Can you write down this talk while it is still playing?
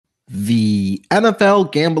The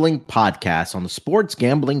NFL Gambling Podcast on the Sports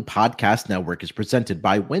Gambling Podcast Network is presented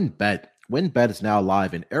by WynnBET. WynnBET is now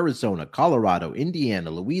live in Arizona, Colorado, Indiana,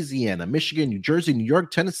 Louisiana, Michigan, New Jersey, New York,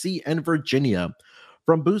 Tennessee, and Virginia.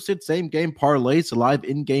 From boosted same-game parlays to live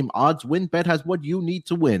in-game odds, WynnBET has what you need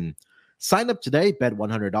to win. Sign up today, bet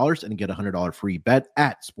 $100, and get a $100 free bet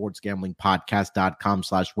at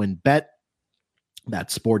sportsgamblingpodcast.com/WynnBET.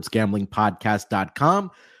 That's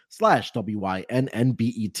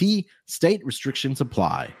sportsgamblingpodcast.com/WYNNBET. State restrictions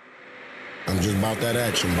apply. I'm just about that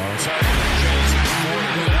action, boss. You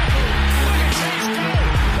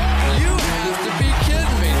have to be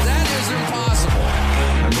kidding me. That is impossible.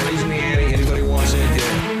 I'm raising the ante. Anybody wants in, get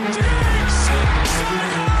it.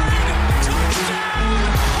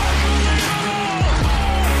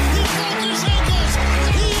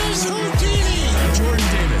 Jordan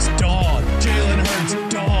Davis, dog. Jalen Hurts,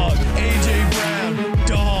 dog. AJ Brown,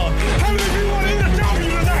 dog. How many of you want to eat a W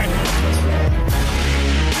tonight?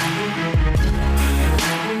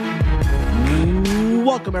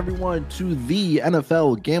 Welcome, everyone, to the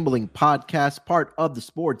NFL Gambling Podcast, part of the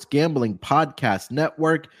Sports Gambling Podcast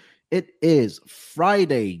Network. It is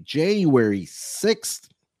Friday, January 6th,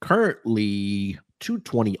 currently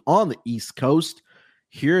 2:20 on the East Coast,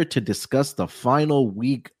 here to discuss the final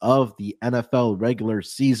week of the NFL regular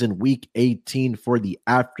season, week 18 for the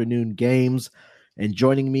afternoon games. And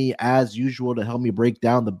joining me, as usual, to help me break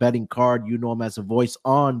down the betting card, you know him as a voice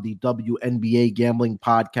on the WNBA Gambling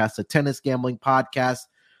Podcast, the Tennis Gambling Podcast,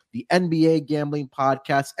 the NBA Gambling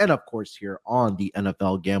Podcast, and of course here on the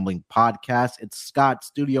NFL Gambling Podcast. It's Scott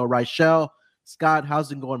Studio Reichel. Scott,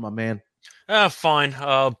 how's it going, my man? Fine.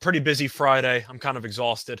 Pretty busy Friday. I'm kind of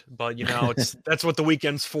exhausted, but that's what the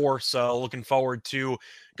weekend's for. So looking forward to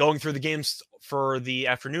going through the games for the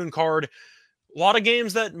afternoon card. A lot of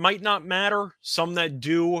games that might not matter, some that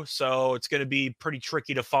do. So it's going to be pretty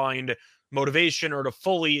tricky to find motivation or to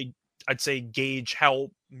fully, I'd say, gauge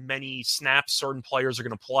how many snaps certain players are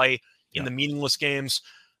going to play in the meaningless games.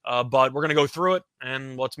 But we're going to go through it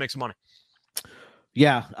and let's make some money.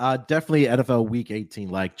 Yeah, definitely NFL Week 18,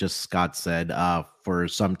 like just Scott said. For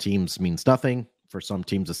some teams means nothing. For some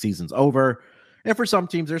teams, the season's over. And for some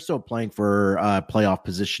teams, they're still playing for playoff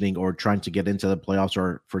positioning or trying to get into the playoffs,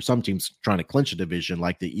 or for some teams trying to clinch a division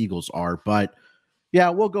like the Eagles are. But yeah,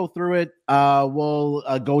 we'll go through it. We'll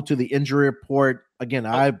go to the injury report. Again, go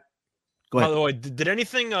ahead. By the way, did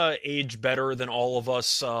anything age better than all of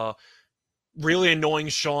us really annoying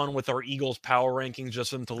Sean with our Eagles power rankings just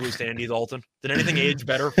for them to lose to Andy Dalton? Did anything age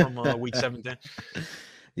better from week 17?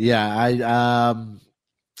 Yeah,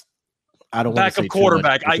 I don't want to say backup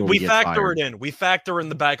quarterback. We factor fired. it in. We factor in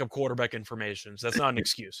the backup quarterback information. So that's not an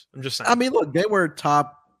excuse. I'm just saying. I mean, look, they were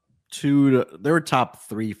top three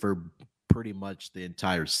for pretty much the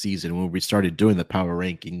entire season when we started doing the power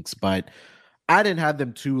rankings, but I didn't have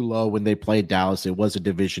them too low when they played Dallas. It was a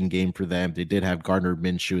division game for them. They did have Gardner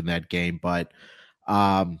Minshew in that game, but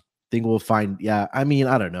think we'll find. Yeah, I mean,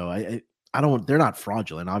 I don't know. I don't. They're not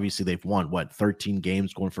fraudulent. Obviously, they've won 13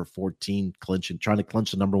 games, going for 14, trying to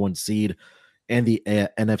clinch the number one seed and the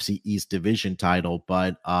NFC East division title.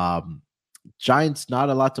 But Giants, not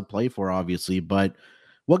a lot to play for, obviously. But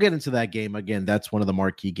we'll get into that game again. That's one of the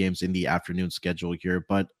marquee games in the afternoon schedule here.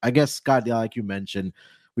 But I guess, Scott, like you mentioned,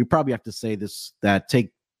 we probably have to say this, that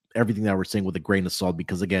take everything that we're saying with a grain of salt,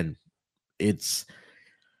 because again, it's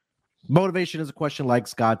motivation is a question. Like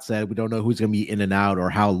Scott said, we don't know who's going to be in and out or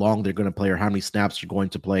how long they're going to play or how many snaps you're going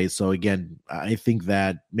to play. So again, I think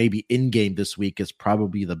that maybe in-game this week is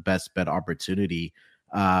probably the best bet opportunity,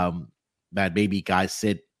 that maybe guys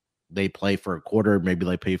they play for a quarter, maybe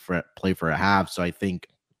they play for a half. So I think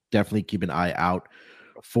definitely keep an eye out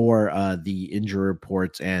for the injury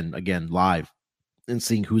reports, and again, live, and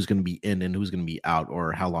seeing who's going to be in and who's going to be out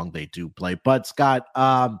or how long they do play. But Scott,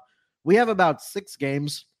 we have about 6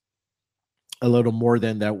 games, a little more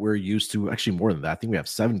than that we're used to. Actually, more than that. I think we have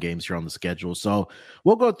 7 games here on the schedule. So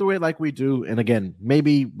we'll go through it like we do. And again,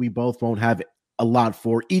 maybe we both won't have a lot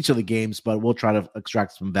for each of the games, but we'll try to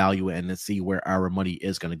extract some value and see where our money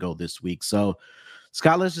is going to go this week. So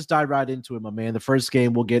Scott, let's just dive right into it, my man. The first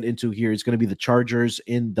game we'll get into here is going to be the Chargers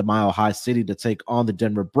in the Mile High City to take on the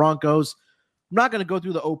Denver Broncos. I'm not going to go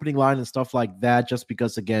through the opening line and stuff like that, just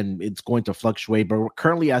because, again, it's going to fluctuate. But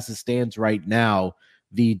currently, as it stands right now,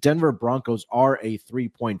 the Denver Broncos are a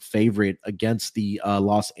 3-point favorite against the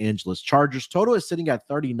Los Angeles Chargers. Total is sitting at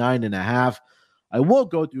 39.5. I will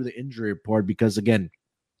go through the injury report because, again,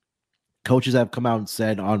 coaches have come out and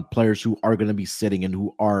said on players who are going to be sitting and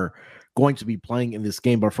who are going to be playing in this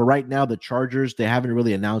game. But for right now, the Chargers, they haven't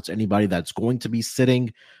really announced anybody that's going to be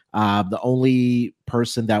sitting. The only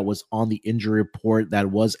person that was on the injury report that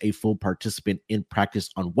was a full participant in practice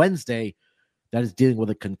on Wednesday that is dealing with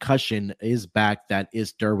a concussion is back. That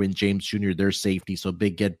is Derwin James Jr., their safety. So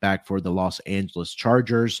big get back for the Los Angeles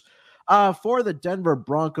Chargers. For the Denver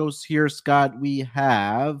Broncos here, Scott, we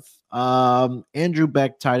have Andrew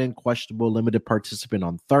Beck, tight end, questionable, limited participant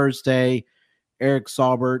on Thursday. Eric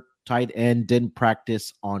Saubert, tight end, didn't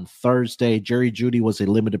practice on Thursday. Jerry Jeudy was a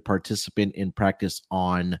limited participant in practice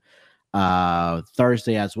on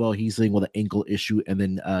Thursday as well. He's dealing with an ankle issue. And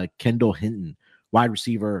then Kendall Hinton, wide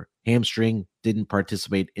receiver, hamstring, didn't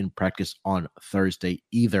participate in practice on Thursday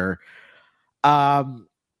either.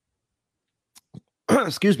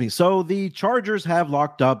 Excuse me. So the Chargers have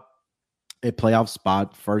locked up a playoff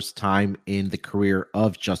spot, first time in the career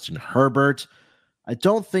of Justin Herbert. I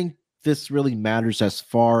don't think this really matters as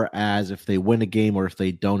far as if they win a game or if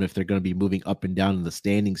they don't, if they're going to be moving up and down in the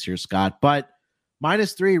standings here, Scott. But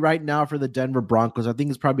 -3 right now for the Denver Broncos, I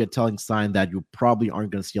think is probably a telling sign that you probably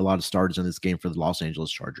aren't going to see a lot of starters in this game for the Los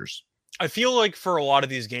Angeles Chargers. I feel like for a lot of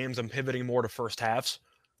these games, I'm pivoting more to first halves.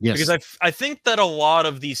 Yes. Because I think that a lot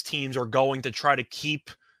of these teams are going to try to keep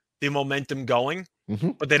the momentum going,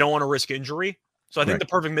 but they don't want to risk injury. So I think the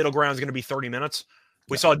perfect middle ground is going to be 30 minutes.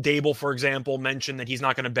 We saw Dable, for example, mention that he's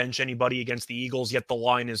not going to bench anybody against the Eagles, yet the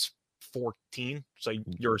line is 14. So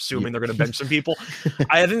you're assuming they're going to bench some people.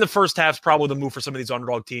 I think the first half's probably the move for some of these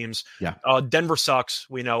underdog teams. Yeah. Denver sucks.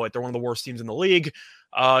 We know it. They're one of the worst teams in the league.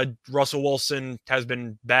 Russell Wilson has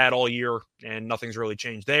been bad all year, and nothing's really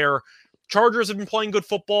changed there. Chargers have been playing good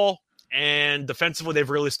football, and defensively, they've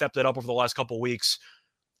really stepped it up over the last couple of weeks.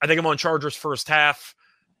 I think I'm on Chargers first half.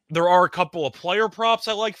 There are a couple of player props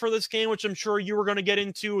I like for this game, which I'm sure you were going to get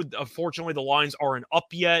into. Unfortunately, the lines aren't up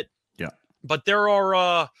yet. Yeah. But there are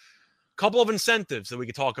a couple of incentives that we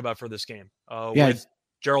could talk about for this game with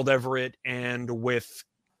Gerald Everett and with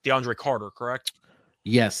DeAndre Carter, correct?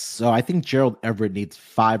 Yes. So I think Gerald Everett needs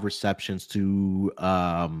 5 receptions to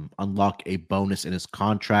unlock a bonus in his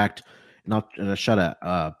contract. And I should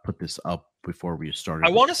have put this up before we started.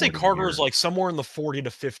 I want to say Carter is like somewhere in the 40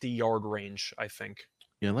 to 50 yard range, I think.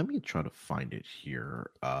 Yeah, let me try to find it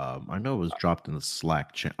here. I know it was dropped in the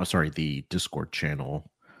Slack channel. Oh, sorry, the Discord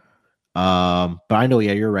channel. But I know,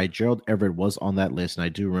 yeah, you're right. Gerald Everett was on that list, and I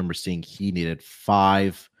do remember seeing he needed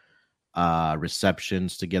 5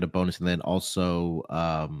 receptions to get a bonus, and then also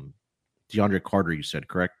DeAndre Carter, you said,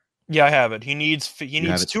 correct? Yeah, I have it. He needs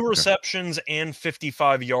 2 receptions and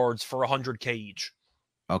 55 yards for $100K each.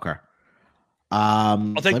 Okay.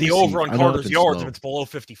 I'll take the over on Carter's yards if it's below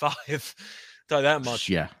 55. Tell you that much.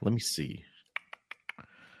 Yeah, let me see.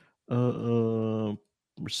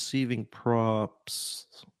 Receiving props.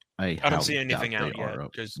 I don't see anything out yet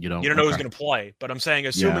because you don't know okay. who's going to play. But I'm saying,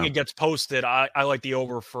 assuming it gets posted, I like the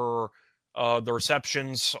over for the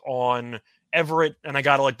receptions on Everett, and I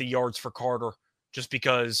gotta like the yards for Carter, just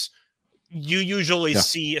because you usually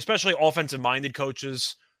see, especially offensive-minded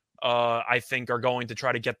coaches, I think are going to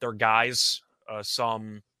try to get their guys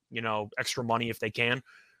some extra money if they can.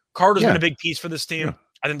 Carter's been a big piece for this team. Yeah.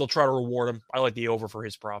 I think they'll try to reward him. I like the over for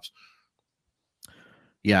his props.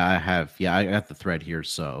 Yeah, I have. Yeah, I got the thread here.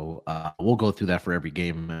 So we'll go through that for every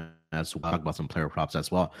game as well. Talk about some player props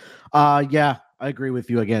as well. Yeah, I agree with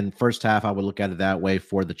you. Again, first half, I would look at it that way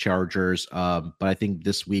for the Chargers. But I think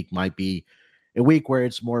this week might be a week where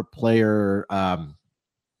it's more player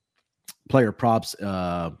props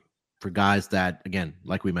for guys that, again,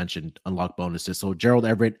 like we mentioned, unlock bonuses. So Gerald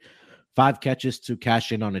Everett, 5 catches to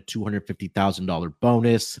cash in on a $250,000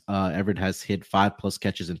 bonus. Everett has hit 5+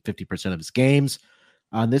 catches in 50% of his games.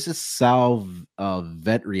 This is Sal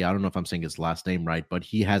Vetri. I don't know if I'm saying his last name right, but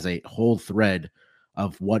he has a whole thread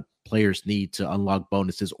of what players need to unlock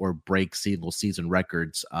bonuses or break single season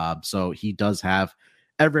records. So he does have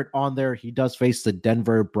Everett on there. He does face the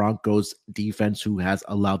Denver Broncos defense, who has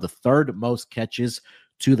allowed the 3rd most catches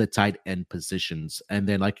to the tight end positions. And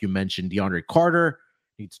then, like you mentioned, DeAndre Carter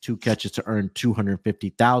needs 2 catches to earn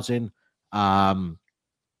 $250,000. And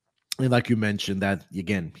like you mentioned, that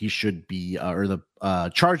again, he should be, or the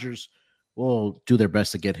Chargers will do their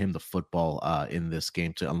best to get him the football in this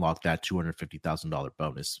game to unlock that $250,000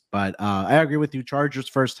 bonus. But I agree with you. Chargers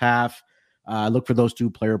first half. Look for those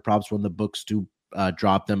 2 player props when the books do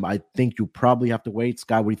drop them. I think you probably have to wait,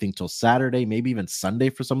 Scott. What do you think, till Saturday, maybe even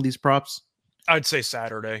Sunday for some of these props? I'd say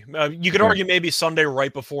Saturday. You could argue maybe Sunday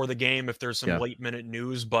right before the game if there's some late minute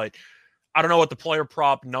news, but I don't know what the player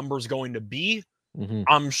prop number is going to be.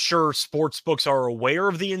 I'm sure sports books are aware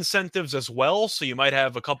of the incentives as well, so you might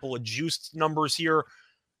have a couple of juiced numbers here.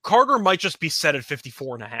 Carter might just be set at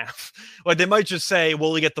 54.5. Like they might just say,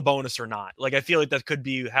 will he get the bonus or not? Like I feel like that could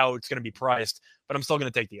be how it's going to be priced, but I'm still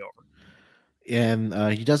going to take the over.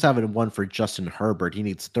 And he does have it in one for Justin Herbert. He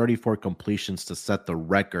needs 34 completions to set the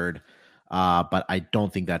record. But I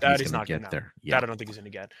don't think that he's going to get there. Yeah. That I don't think he's going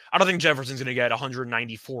to get. I don't think Jefferson's going to get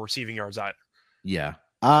 194 receiving yards either. Yeah.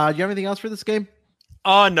 Do you have anything else for this game?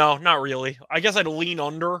 No, not really. I guess I'd lean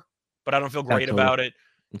under, but I don't feel great about it.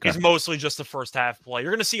 Okay. It's mostly just the first half play.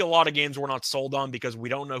 You're going to see a lot of games we're not sold on because we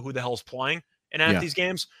don't know who the hell's playing in half these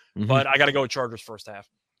games. But I got to go with Chargers first half.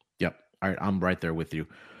 Yep. All right. I'm right there with you.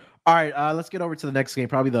 All right. Let's get over to the next game.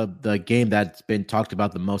 Probably the game that's been talked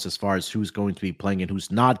about the most as far as who's going to be playing and who's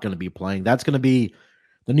not going to be playing. That's going to be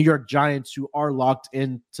the New York Giants, who are locked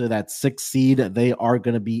into that 6th seed. They are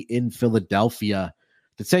going to be in Philadelphia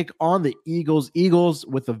to take on the Eagles. Eagles,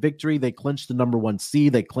 with a victory, they clinched the number 1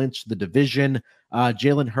 seed. They clinched the division.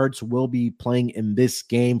 Jalen Hurts will be playing in this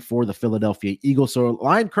game for the Philadelphia Eagles. So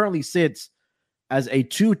line currently sits as a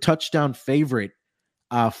 2-touchdown favorite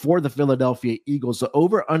for the Philadelphia Eagles. The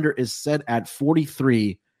over-under is set at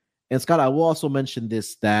 43. And Scott, I will also mention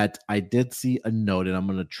this, that I did see a note, and I'm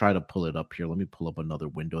going to try to pull it up here. Let me pull up another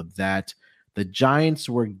window, that the Giants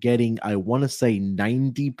were getting, I want to say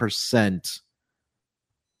 90%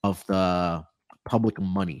 of the public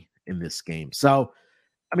money in this game. So,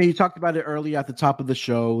 I mean, you talked about it earlier at the top of the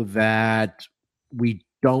show that we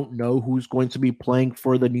don't know who's going to be playing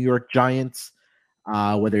for the New York Giants,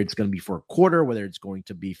 whether it's going to be for a quarter, whether it's going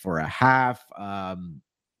to be for a half.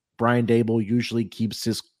 Brian Daboll usually keeps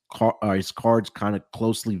his cards kind of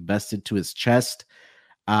closely vested to his chest.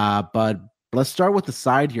 But let's start with the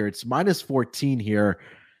side here. It's minus 14 here.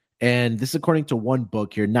 And this is according to one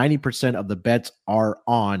book here. 90% of the bets are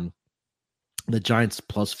on the Giants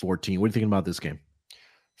plus 14. What are you thinking about this game?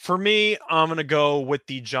 For me, I'm going to go with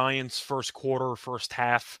the Giants first quarter, first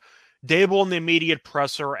half. Daboll in the immediate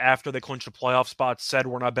presser after they clinched the playoff spot said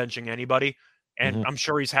we're not benching anybody. And I'm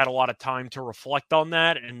sure he's had a lot of time to reflect on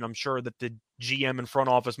that. And I'm sure that the GM in front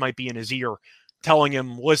office might be in his ear telling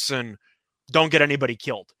him, listen, don't get anybody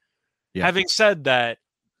killed. Yeah. Having said that,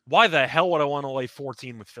 why the hell would I want to lay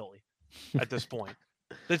 14 with Philly at this point?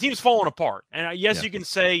 The team's falling apart. And yes, you can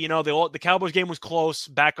say, you know, the Cowboys game was close,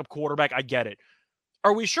 backup quarterback. I get it.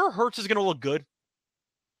 Are we sure Hurts is going to look good?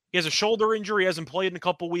 He has a shoulder injury. He hasn't played in a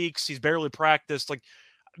couple weeks. He's barely practiced. Like,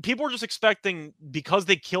 people are just expecting, because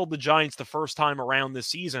they killed the Giants the first time around this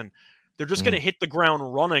season, they're just going to hit the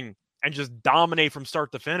ground running and just dominate from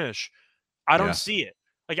start to finish. I don't see it.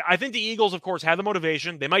 Like, I think the Eagles, of course, have the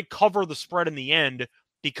motivation. They might cover the spread in the end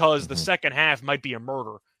because the second half might be a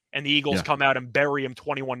murder and the Eagles come out and bury him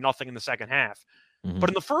 21-0 in the second half. But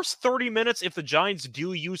in the first 30 minutes, if the Giants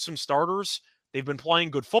do use some starters, they've been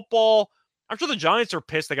playing good football. I'm sure the Giants are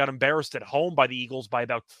pissed. They got embarrassed at home by the Eagles by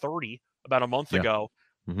about 30 about a month ago.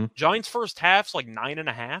 Giants first half's like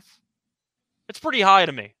 9.5. It's pretty high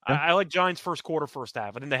to me. I like Giants first quarter, first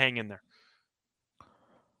half. I think they hang in there.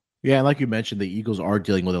 Yeah, and like you mentioned, the Eagles are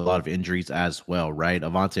dealing with a lot of injuries as well, right?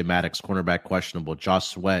 Avonte Maddox, cornerback, questionable. Josh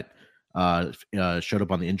Sweat showed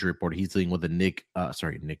up on the injury report. He's dealing with a neck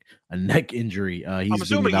injury. I'm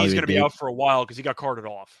assuming he's going to be out for a while because he got carted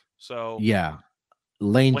off. So yeah,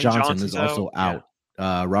 Lane Johnson is also out.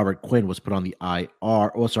 Robert Quinn was put on the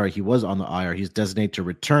IR. Oh, sorry, he was on the IR. He's designated to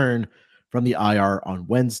return from the IR on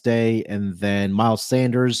Wednesday, and then Miles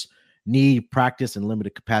Sanders knee practice in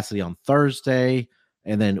limited capacity on Thursday.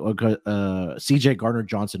 And then CJ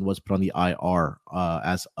Gardner-Johnson was put on the IR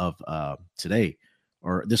as of today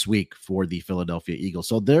or this week for the Philadelphia Eagles.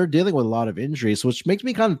 So they're dealing with a lot of injuries, which makes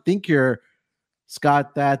me kind of think here,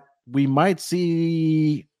 Scott, that we might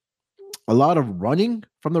see a lot of running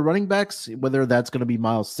from the running backs, whether that's going to be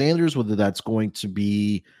Miles Sanders, whether that's going to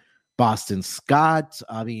be Boston Scott.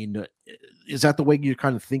 I mean, is that the way you're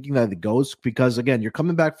kind of thinking that it goes? Because, again, you're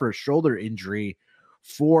coming back for a shoulder injury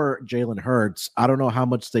for Jalen Hurts. I don't know how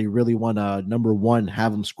much they really want to, number one,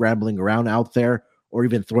 have him scrambling around out there or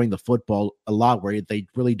even throwing the football a lot where they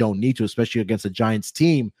really don't need to, especially against a Giants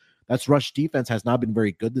team. That's rush defense has not been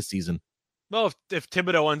very good this season. Well, if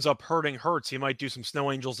Thibodeau ends up hurting Hurts, he might do some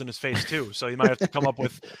snow angels in his face too. So he might have to come up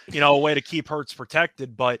with, a way to keep Hurts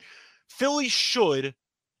protected. But Philly should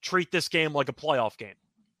treat this game like a playoff game.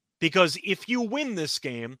 Because if you win this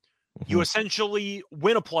game, you essentially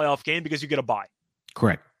win a playoff game because you get a bye.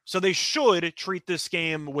 Correct. So they should treat this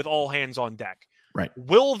game with all hands on deck. Right.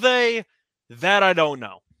 Will they? That I don't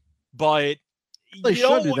know. But they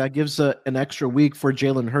should do. That gives an extra week for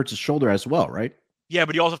Jalen Hurts' shoulder as well, right? Yeah,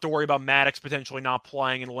 but you also have to worry about Maddox potentially not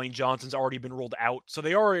playing, and Lane Johnson's already been ruled out. So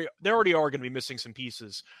they already are going to be missing some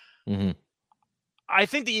pieces. I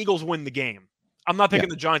think the Eagles win the game. I'm not picking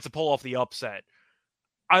the Giants to pull off the upset.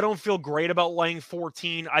 I don't feel great about laying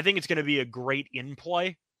 14. I think it's going to be a great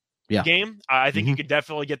in-play game. I think you could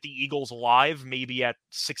definitely get the Eagles live, maybe at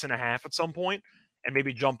 6.5 at some point, and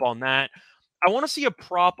maybe jump on that. I want to see a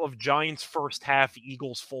prop of Giants first half,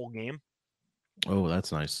 Eagles full game. Oh,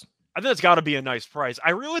 that's nice. I think that's got to be a nice price.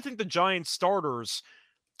 I really think the Giants starters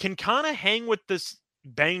can kind of hang with this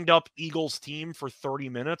banged up Eagles team for 30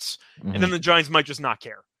 minutes, and then the Giants might just not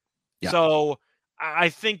care. Yeah. So I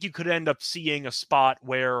think you could end up seeing a spot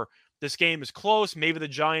where this game is close. Maybe the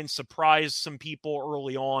Giants surprise some people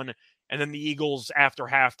early on, and then the Eagles after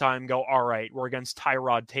halftime go, all right, we're against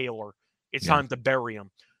Tyrod Taylor. It's time to bury him.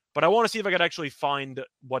 But I want to see if I could actually find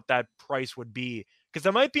what that price would be, because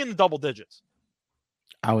that might be in the double digits.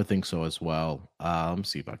 I would think so as well. Let me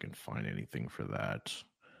see if I can find anything for that.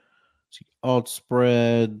 See, alt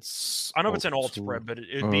spreads. I know it's an alt spread, but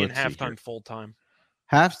it would be in halftime, full time.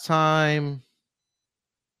 Halftime.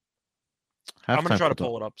 I'm going to try to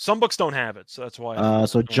pull it up. Some books don't have it, so that's why.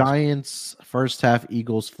 So Giants first half,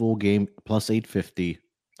 Eagles full game plus 850.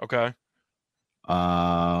 Okay.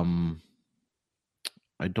 I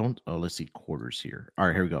don't. Oh, let's see quarters here. All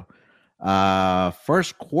right, here we go.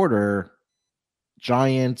 First quarter,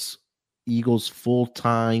 Giants, Eagles full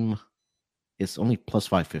time is only plus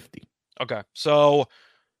 550. Okay, so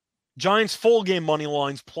Giants full game money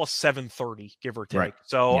lines plus 730, give or take. Right.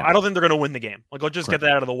 So I don't think they're going to win the game. Like, let's just get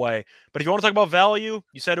that out of the way. But if you want to talk about value,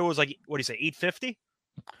 you said it was like, what do you say, 850?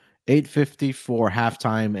 850 for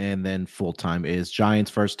halftime, and then full time is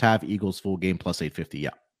Giants first half, Eagles full game plus 850.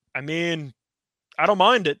 Yeah. I mean, I don't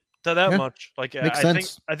mind it that much. Like, I think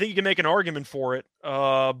you can make an argument for it.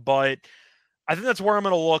 But I think that's where I'm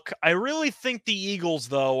going to look. I really think the Eagles,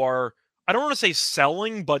 though, are, I don't want to say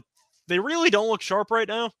selling, but they really don't look sharp right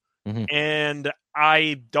now. And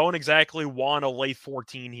I don't exactly want to lay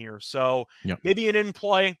 14 here. So maybe an in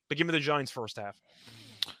play, but give me the Giants first half.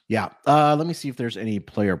 Yeah. Let me see if there's any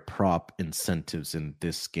player prop incentives in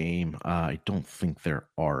this game. I don't think there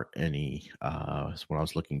are any when I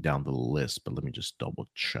was looking down the list, but let me just double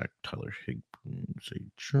check. Tyler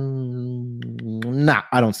Nah,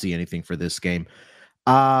 I don't see anything for this game.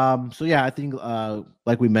 So yeah, I think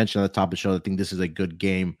like we mentioned at the top of the show, I think this is a good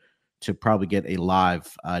game to probably get a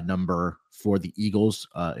live number for the Eagles.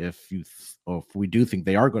 If we do think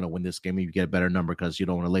they are going to win this game, you get a better number because you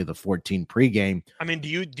don't want to lay the 14 pregame. I mean, do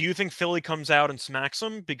you think Philly comes out and smacks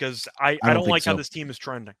them? Because I don't like how this team is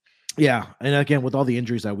trending. Yeah, and again, with all the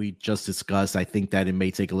injuries that we just discussed, I think that it may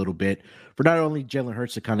take a little bit for not only Jalen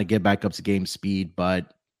Hurts to kind of get back up to game speed,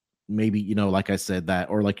 but maybe, like I said that,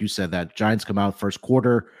 or like you said, that Giants come out first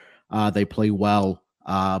quarter, they play well.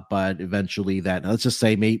 But eventually let's just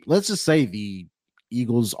say the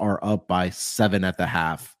Eagles are up by 7 at the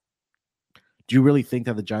half. Do you really think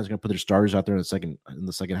that the Giants are going to put their starters out there in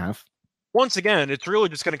the second half? Once again, it's really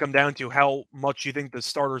just going to come down to how much you think the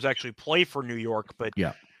starters actually play for New York. But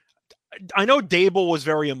yeah, I know Dable was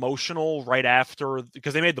very emotional right after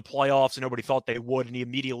because they made the playoffs and nobody thought they would. And he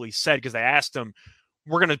immediately said, because they asked him,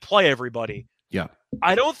 we're going to play everybody. Yeah.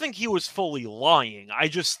 I don't think he was fully lying. I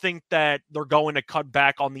just think that they're going to cut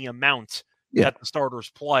back on the amount that the starters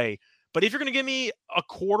play. But if you're going to give me a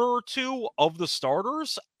quarter or two of the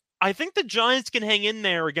starters, I think the Giants can hang in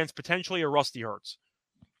there against potentially a Rusty Hurts.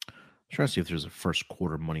 I'm trying to see if there's a first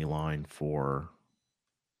quarter money line for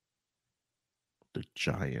the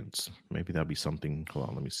Giants. Maybe that'd be something. Hold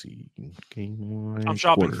on, let me see. Game line, I'm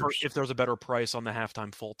shopping for if there's a better price on the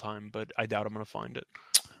halftime full time, but I doubt I'm going to find it.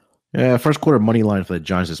 Yeah, first quarter money line for the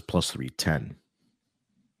Giants is plus 310.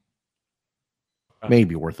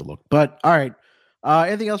 Maybe worth a look. But all right.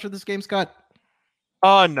 Anything else for this game, Scott?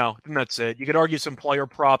 No, and that's it. You could argue some player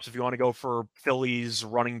props if you want to go for Phillies,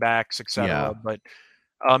 running backs, etc. Yeah. But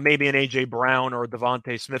maybe an AJ Brown or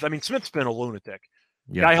Devontae Smith. I mean, Smith's been a lunatic.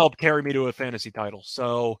 Yeah. Guy helped carry me to a fantasy title.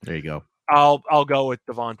 So there you go. I'll go with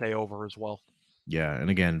Devontae over as well. Yeah, and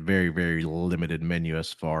again, very, very limited menu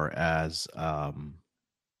as far as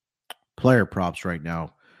player props right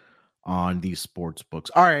now on these sports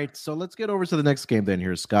books. All right, so let's get over to the next game then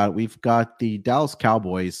here, Scott. We've got the Dallas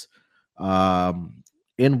Cowboys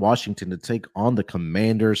in Washington to take on the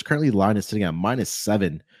Commanders. Currently, the line is sitting at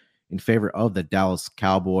 -7 in favor of the Dallas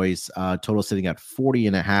Cowboys. Total sitting at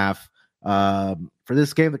 40.5. For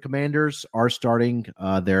this game, the Commanders are starting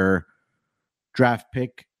their draft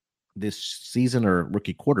pick this season, or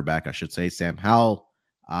rookie quarterback, I should say, Sam Howell.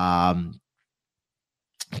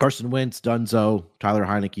 Carson Wentz, Dunzo, Tyler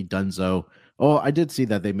Heineke, Dunzo. Oh, I did see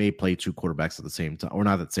that they may play two quarterbacks at the same time, or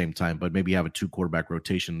not at the same time, but maybe have a 2 quarterback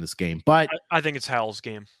rotation in this game. But I think it's Howell's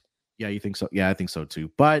game. Yeah, you think so? Yeah, I think so too.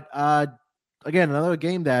 But again, another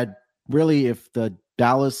game that really, if the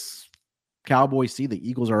Dallas Cowboys see the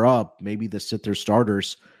Eagles are up, maybe they sit their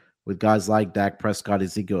starters with guys like Dak Prescott,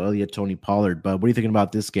 Ezekiel Elliott, Tony Pollard. But what are you thinking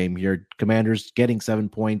about this game here? Commanders getting 7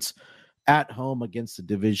 points at home against the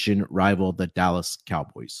division rival, the Dallas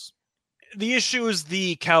Cowboys. The issue is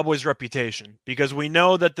the Cowboys' reputation, because we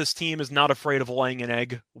know that this team is not afraid of laying an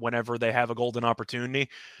egg whenever they have a golden opportunity.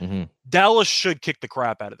 Mm-hmm. Dallas should kick the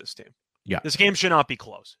crap out of this team. Yeah. This game should not be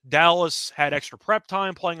close. Dallas had extra prep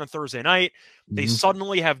time playing on Thursday night. They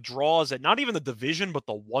suddenly have draws at not even the division, but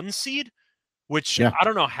the 1 seed, which I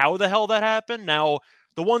don't know how the hell that happened. Now,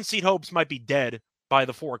 the 1 seed hopes might be dead by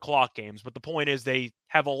the 4 o'clock games, but the point is they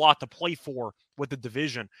have a lot to play for with the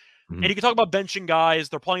division. And you can talk about benching guys.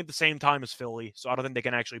 They're playing at the same time as Philly, so I don't think they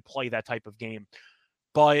can actually play that type of game.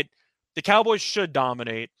 But the Cowboys should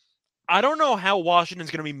dominate. I don't know how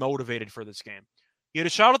Washington's going to be motivated for this game. You had a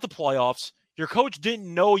shot at the playoffs. Your coach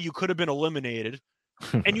didn't know you could have been eliminated.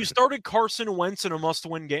 And you started Carson Wentz in a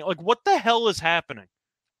must-win game. Like, what the hell is happening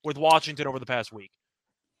with Washington over the past week?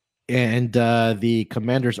 And the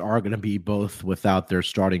Commanders are going to be both without their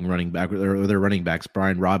starting running back, or their running backs.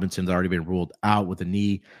 Brian Robinson's already been ruled out with a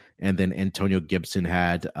knee. And then Antonio Gibson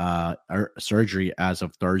had surgery as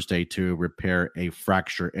of Thursday to repair a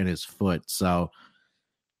fracture in his foot. So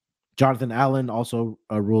Jonathan Allen also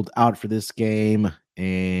ruled out for this game,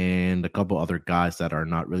 and a couple other guys that are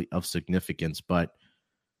not really of significance. But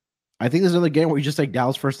I think this is another game where you just take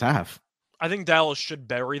Dallas first half. I think Dallas should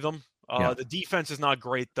bury them. The defense is not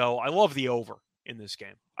great, though. I love the over in this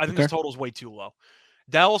game. I think this total is way too low.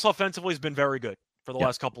 Dallas offensively has been very good for the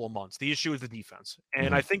last couple of months. The issue is the defense.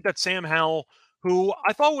 And I think that Sam Howell, who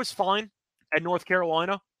I thought was fine at North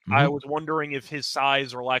Carolina, I was wondering if his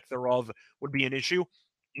size or lack thereof would be an issue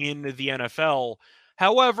in the NFL.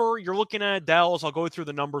 However, you're looking at Dallas. I'll go through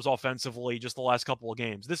the numbers offensively just the last couple of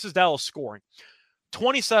games. This is Dallas scoring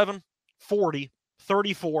 27, 40,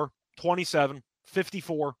 34, 27,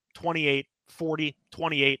 54, 28, 40,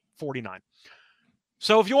 28, 49.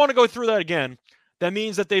 So if you want to go through that again, that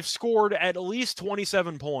means that they've scored at least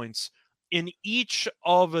 27 points in each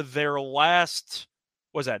of their last,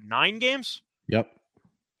 9 games? Yep.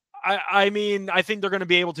 I mean, I think they're going to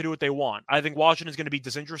be able to do what they want. I think Washington's going to be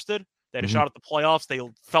disinterested. They had a shot at the playoffs. They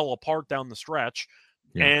fell apart down the stretch.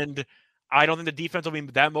 Yeah. And I don't think the defense will be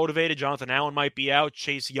that motivated. Jonathan Allen might be out.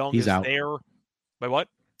 Chase Young is out there. Wait, what?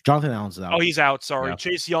 Jonathan Allen's out. Oh, he's out. Sorry. Yeah.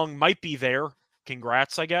 Chase Young might be there.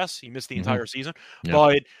 Congrats, I guess. He missed the entire season. Yeah.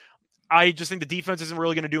 But I just think the defense isn't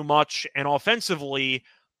really going to do much. And offensively,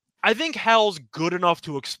 I think Howell's good enough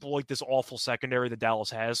to exploit this awful secondary that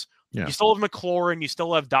Dallas has. Yeah. You still have McLaurin. You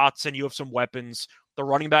still have Dotson. You have some weapons. The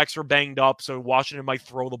running backs are banged up, so Washington might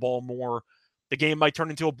throw the ball more. The game might turn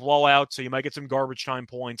into a blowout, so you might get some garbage time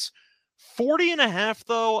points. 40.5,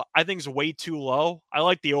 though, I think is way too low. I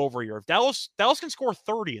like the over here. If Dallas can score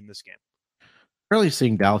 30 in this game. Really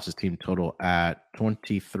seeing Dallas's team total at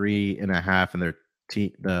 23.5, and their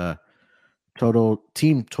the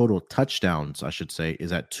team total touchdowns, I should say,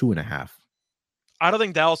 is at 2.5. I don't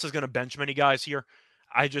think Dallas is going to bench many guys here.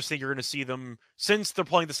 I just think you're going to see them, since they're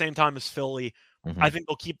playing at the same time as Philly. I think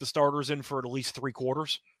they'll keep the starters in for at least 3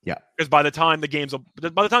 quarters. Yeah, because by the time the game's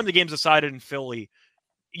decided in Philly,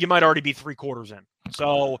 you might already be 3 quarters in.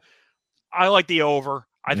 So I like the over.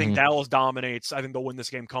 I think Dallas dominates. I think they'll win this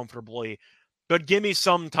game comfortably. But give me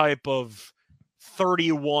some type of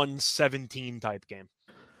 31-17 type game.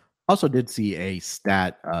 Also did see a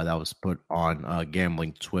stat that was put on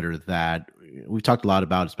Gambling Twitter that we talked a lot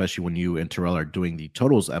about, especially when you and Terrell are doing the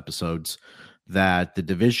totals episodes, that the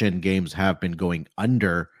division games have been going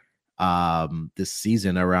under this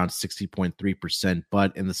season around 60.3%.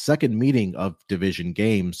 But in the second meeting of division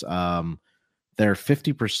games, they're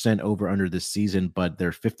 50% over under this season, but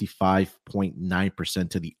they're 55.9%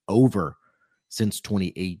 to the over since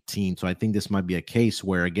 2018. So I think this might be a case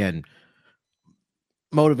where, again,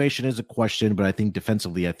 motivation is a question, but I think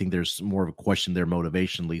defensively, I think there's more of a question there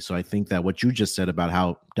motivationally. So I think that what you just said about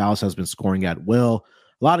how Dallas has been scoring at will,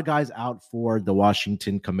 a lot of guys out for the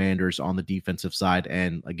Washington Commanders on the defensive side.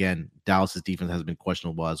 And again, Dallas's defense has been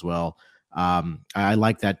questionable as well. I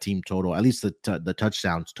like that team total, at least the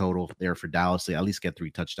touchdowns total there for Dallas. They at least get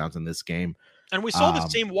 3 touchdowns in this game. And we saw the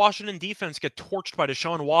same Washington defense get torched by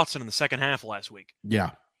Deshaun Watson in the second half last week.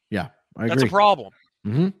 Yeah. I agree. That's a problem.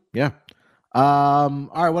 Yeah. All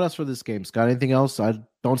right. What else for this game, Scott? Anything else? I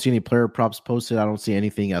don't see any player props posted. I don't see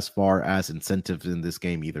anything as far as incentives in this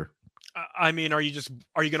game either. I mean, are you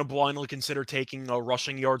going to blindly consider taking a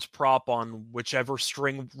rushing yards prop on whichever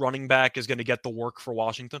string running back is going to get the work for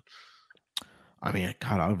Washington? I mean,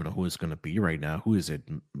 God, I don't even know who it's going to be right now. Who is it?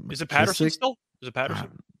 Is it Patterson still? Is it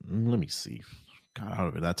Patterson? Let me see. God, out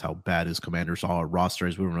of it. That's how bad his Commanders are roster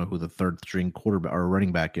is. We don't know who the third string quarterback or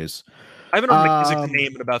running back is. I haven't heard McKissick's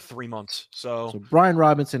name in about 3 months. So Brian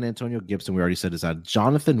Robinson, Antonio Gibson, we already said is that.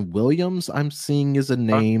 Jonathan Williams, I'm seeing is a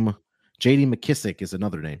name. J.D. McKissick is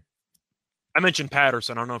another name. I mentioned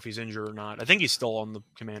Patterson. I don't know if he's injured or not. I think he's still on the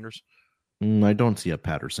Commanders. I don't see a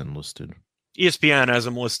Patterson listed. ESPN has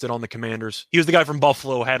him listed on the Commanders. He was the guy from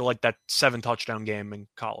Buffalo who had like that 7 touchdown game in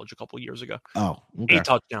college a couple of years ago. Oh, okay. 8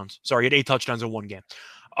 touchdowns. Sorry, he had 8 touchdowns in one game.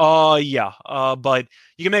 But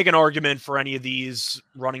you can make an argument for any of these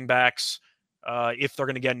running backs if they're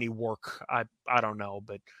going to get any work. I don't know,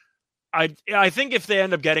 but I think if they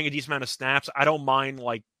end up getting a decent amount of snaps, I don't mind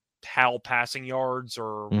like Hal passing yards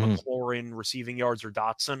or McLaurin receiving yards or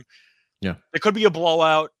Dotson. Yeah, it could be a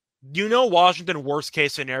blowout. Washington worst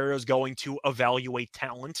case scenario is going to evaluate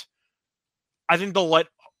talent. I think they'll let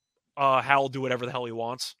Hal do whatever the hell he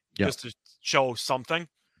wants just to show something.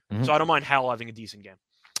 So I don't mind Hal having a decent game.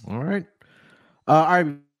 All right. All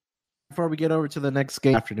right. Before we get over to the next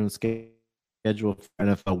game, afternoon schedule for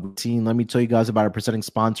NFL team, let me tell you guys about our presenting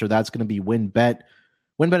sponsor. That's going to be WynnBET.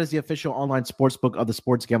 WynnBET is the official online sportsbook of the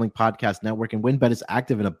Sports Gambling Podcast Network, and WynnBET is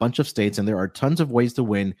active in a bunch of states, and there are tons of ways to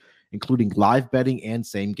win, including live betting and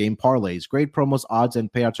same-game parlays. Great promos, odds,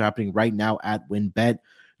 and payouts are happening right now at WynnBET.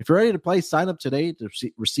 If you're ready to play, sign up today to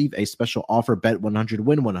receive a special offer. Bet 100,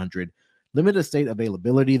 win 100. Limited state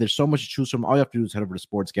availability. There's so much to choose from. All you have to do is head over to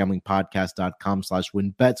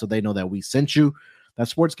sportsgamblingpodcast.com/WynnBET so they know that we sent you.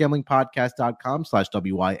 That's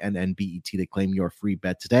sportsgamblingpodcast.com/WYNNBET to claim your free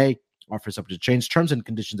bet today. Offer subject to change. Terms and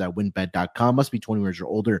conditions at wynnbet.com. Must be 21 years or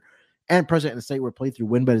older and present in a state where playthrough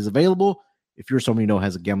WynnBET is available. If you're someone you know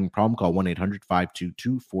has a gambling problem, call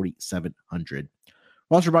 1-800-522-4700.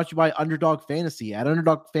 We're also brought to you by Underdog Fantasy. At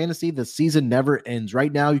Underdog Fantasy, the season never ends.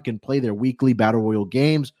 Right now, you can play their weekly Battle Royal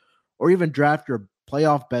games or even draft your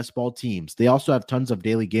playoff best ball teams. They also have tons of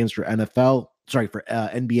daily games for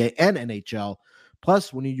NBA and NHL.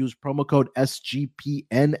 Plus, when you use promo code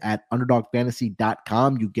SGPN at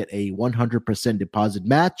UnderdogFantasy.com, you get a 100% deposit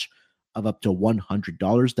match of up to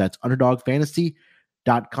 $100. That's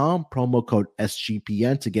UnderdogFantasy.com, promo code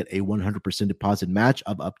SGPN to get a 100% deposit match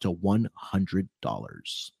of up to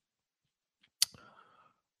 $100.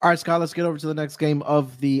 All right, Scott, let's get over to the next game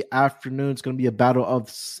of the afternoon. It's going to be a battle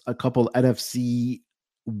of a couple NFC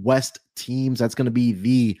West teams. That's going to be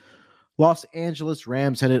the Los Angeles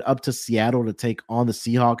Rams headed up to Seattle to take on the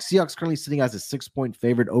Seahawks. Seahawks currently sitting as a 6-point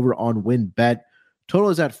favorite over on WynnBET. Total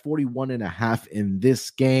is at 41.5 in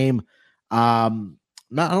this game. I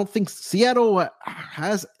don't think Seattle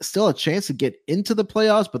has still a chance to get into the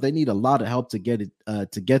playoffs, but they need a lot of help to get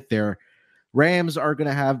there. Rams are going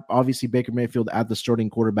to have, obviously, Baker Mayfield at the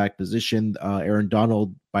starting quarterback position. Aaron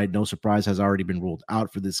Donald, by no surprise, has already been ruled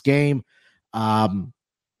out for this game.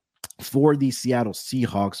 For the Seattle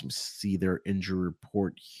Seahawks, let me see their injury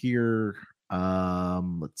report here.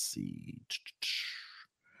 Let's see.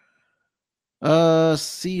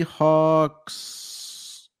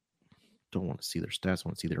 Seahawks. Don't want to see their stats. I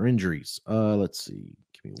want to see their injuries. Let's see.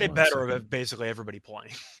 They better have basically everybody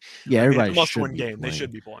playing. Yeah, everybody must-win game. They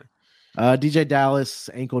should be playing. DJ Dallas,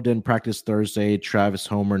 ankle didn't practice Thursday. Travis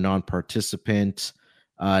Homer, non-participant.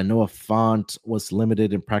 Noah Fant was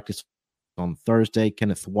limited in practice on Thursday.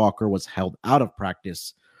 Kenneth Walker was held out of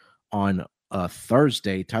practice on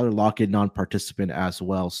Thursday. Tyler Lockett, non-participant as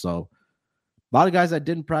well. So a lot of guys that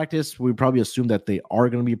didn't practice, we probably assume that they are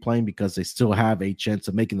going to be playing because they still have a chance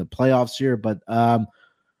of making the playoffs here. But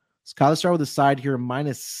Scott, let's start with the side here.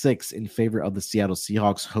 -6 in favor of the Seattle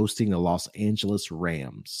Seahawks hosting the Los Angeles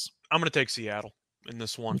Rams. I'm going to take Seattle in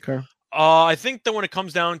this one. Okay. I think that when it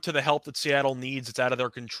comes down to the help that Seattle needs, it's out of their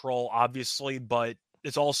control, obviously, but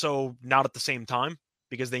it's also not at the same time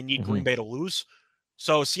because they need Green Bay to lose.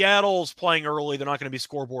 So Seattle's playing early. They're not going to be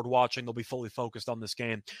scoreboard watching. They'll be fully focused on this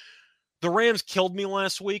game. The Rams killed me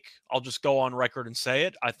last week. I'll just go on record and say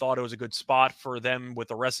it. I thought it was a good spot for them with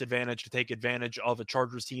the rest advantage to take advantage of a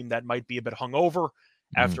Chargers team that might be a bit hungover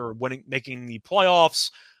after making the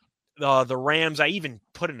playoffs. The Rams, I even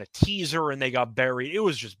put in a teaser and they got buried. It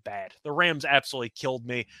was just bad. The Rams absolutely killed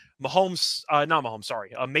me.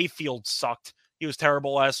 Mayfield sucked. He was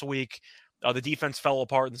terrible last week. The defense fell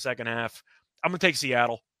apart in the second half. I'm going to take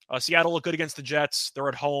Seattle. Seattle looked good against the Jets. They're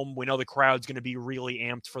at home. We know the crowd's going to be really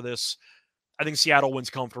amped for this. I think Seattle wins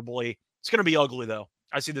comfortably. It's going to be ugly, though.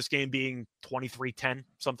 I see this game being 23-10,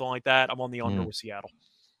 something like that. I'm on the under with Seattle.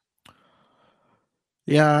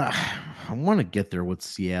 Yeah, I want to get there with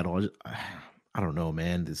Seattle. I don't know,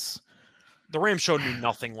 man. The Rams showed me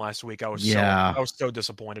nothing last week. I was so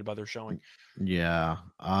disappointed by their showing. Yeah.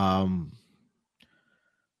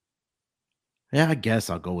 Yeah, I guess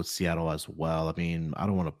I'll go with Seattle as well. I mean, I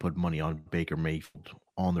don't want to put money on Baker Mayfield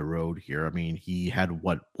on the road here. I mean, he had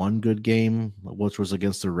what, one good game, which was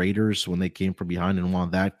against the Raiders when they came from behind and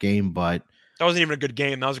won that game. But That wasn't even a good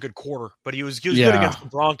game. That was a good quarter, but he was good yeah, against the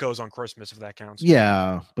Broncos on Christmas, if that counts.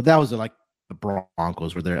 yeah, but that was like the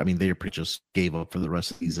Broncos were there. I mean, they pretty just gave up for the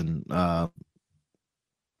rest of the season.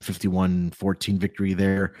 51-14 victory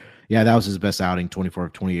there. Yeah, that was his best outing, 24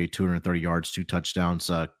 of 28, 230 yards, 2 touchdowns,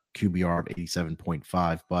 QBR of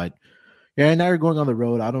 87.5. But yeah, now you're going on the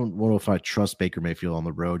road. I don't know if I trust Baker Mayfield on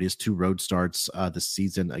the road. His 2 road starts this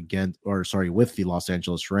season with the Los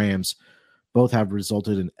Angeles Rams. Both have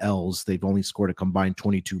resulted in L's. They've only scored a combined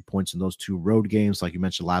 22 points in those 2 road games, like you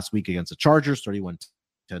mentioned last week against the Chargers, 31-10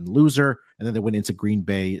 loser. And then they went into Green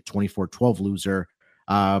Bay, 24-12 loser.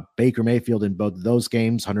 Baker Mayfield in both of those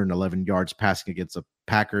games, 111 yards passing against the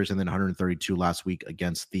Packers, and then 132 last week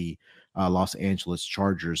against the Los Angeles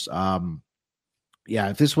Chargers.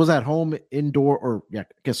 If this was at home, indoor, or I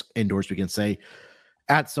guess indoors, we can say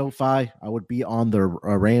at SoFi, I would be on the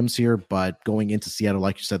Rams here. But going into Seattle,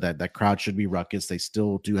 like you said, that crowd should be ruckus. They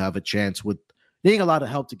still do have a chance with needing a lot of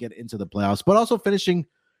help to get into the playoffs, but also finishing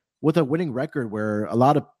with a winning record where a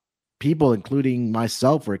lot of people, including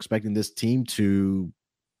myself, were expecting this team to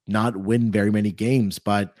not win very many games,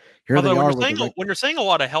 but here Although they are. When you're saying a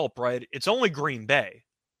lot of help, right? It's only Green Bay,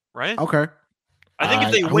 right? Okay. I think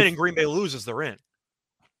if they win and Green Bay loses, they're in.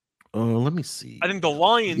 Let me see. I think the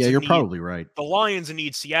Lions. Yeah, you're probably right. The Lions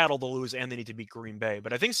need Seattle to lose, and they need to beat Green Bay.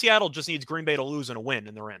 But I think Seattle just needs Green Bay to lose and a win,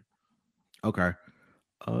 and they're in. Okay.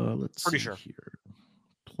 Let's Pretty see sure. Here.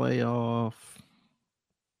 Playoff.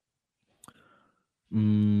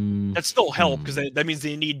 That still help because that means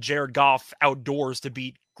they need Jared Goff outdoors to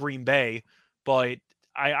beat Green Bay. But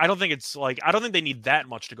I don't think I don't think they need that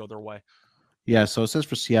much to go their way. Yeah, so it says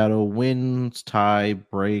for Seattle, wins, tie,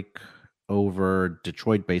 break over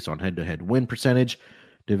Detroit based on head-to-head win percentage,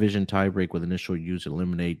 division tie break with initial use,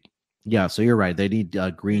 eliminate. Yeah, so you're right. They need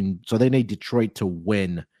so they need Detroit to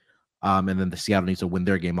win, and then the Seattle needs to win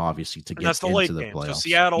their game, obviously, to get into the playoffs. So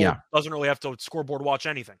Seattle doesn't really have to scoreboard watch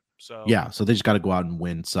anything. So so they just got to go out and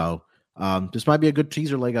win. So this might be a good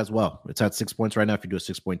teaser leg as well. It's at 6 points right now. If you do a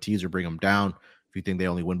 6-point teaser, bring them down if you think they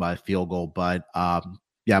only win by a field goal. But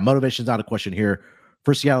motivation's not a question here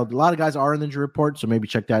for Seattle. A lot of guys are in the injury report, so maybe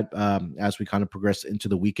check that as we kind of progress into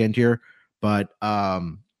the weekend here. But I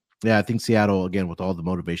think Seattle, again, with all the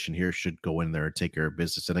motivation here, should go in there and take care of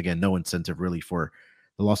business. And again, no incentive really for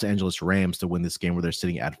the Los Angeles Rams to win this game where they're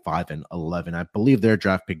sitting at 5-11. I believe their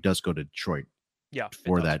draft pick does go to Detroit. Yeah,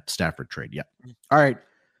 for that Stafford trade. Yeah. All right.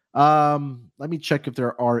 Let me check if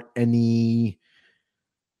there are any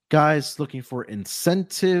guys looking for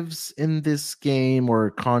incentives in this game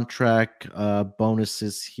or contract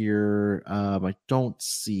bonuses here. I don't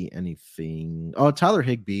see anything. Oh, Tyler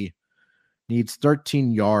Higbee needs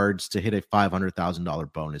 13 yards to hit a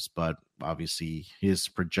 $500,000 bonus, but obviously his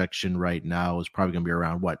projection right now is probably going to be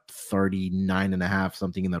around 39.5,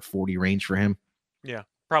 something in that 40 range for him. Yeah,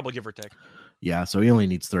 probably give or take. Yeah, so he only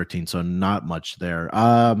needs 13, so not much there.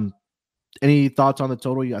 Any thoughts on the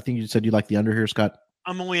total? I think you said you like the under here, Scott.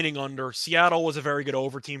 I'm leaning under. Seattle was a very good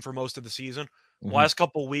over team for most of the season. Mm-hmm. Last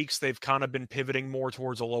couple of weeks, they've kind of been pivoting more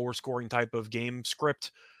towards a lower scoring type of game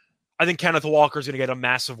script. I think Kenneth Walker's going to get a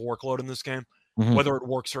massive workload in this game, whether it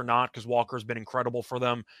works or not, because Walker's been incredible for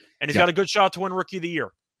them. And he's got a good shot to win Rookie of the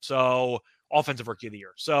Year. So, offensive Rookie of the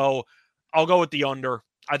Year. So, I'll go with the under.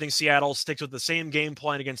 I think Seattle sticks with the same game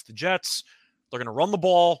plan against the Jets. They're going to run the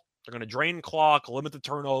ball. They're going to drain clock, limit the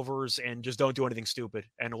turnovers, and just don't do anything stupid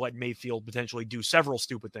and let Mayfield potentially do several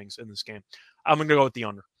stupid things in this game. I'm going to go with the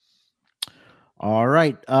under. All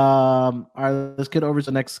right. All right. Let's get over to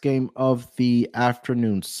the next game of the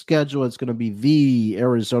afternoon schedule. It's going to be the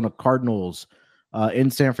Arizona Cardinals in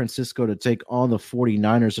San Francisco to take on the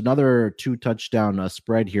 49ers. Another 2-touchdown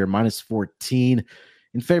spread here, -14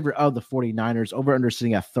 in favor of the 49ers. Over-under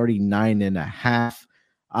sitting at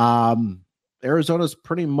 39.5. Arizona's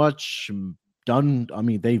pretty much done. I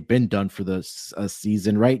mean, they've been done for this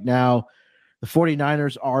season. Right now, the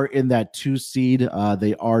 49ers are in that 2 seed.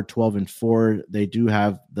 They are 12-4. They do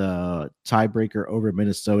have the tiebreaker over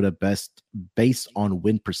Minnesota based on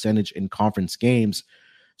win percentage in conference games.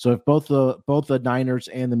 So if both the Niners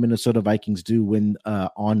and the Minnesota Vikings do win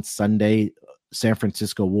on Sunday, San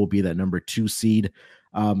Francisco will be that number 2 seed.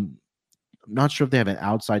 I'm not sure if they have an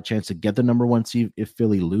outside chance to get the number 1 seed if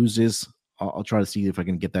Philly loses. I'll try to see if I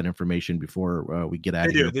can get that information before we get out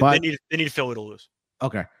of here. They need Philly to lose.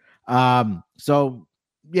 Okay. So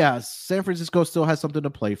yeah, San Francisco still has something to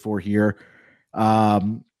play for here.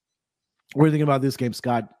 What are you thinking about this game,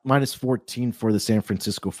 Scott? Minus 14 for the San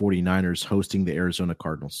Francisco 49ers hosting the Arizona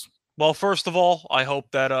Cardinals. Well, first of all, I hope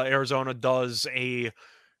that Arizona does a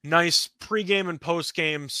nice pregame and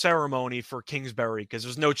postgame ceremony for Kingsbury, because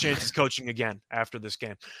there's no chance he's coaching again after this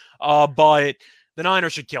game. But the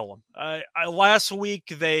Niners should kill him. Last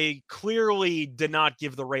week, they clearly did not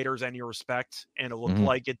give the Raiders any respect, and it looked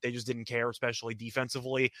like it. They just didn't care, especially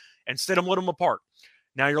defensively, and Stidham lit them apart.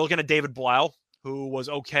 Now you're looking at David Blau, who was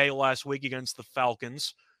okay last week against the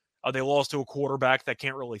Falcons. They lost to a quarterback that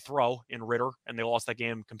can't really throw in Ritter, and they lost that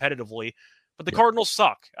game competitively. But the Cardinals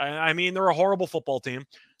suck. I mean, they're a horrible football team.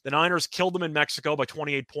 The Niners killed them in Mexico by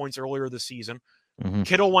 28 points earlier this season.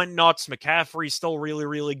 Kittle went nuts. McCaffrey's still really,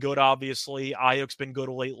 really good, obviously. Ayuk's been good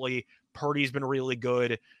lately. Purdy's been really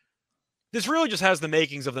good. This really just has the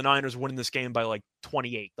makings of the Niners winning this game by like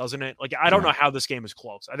 28, doesn't it? Like, I don't know how this game is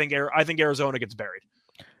close. I think Arizona gets buried.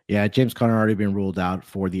 Yeah, James Conner already been ruled out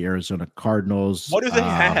for the Arizona Cardinals. What do they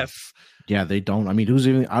have? Yeah, they don't. I mean,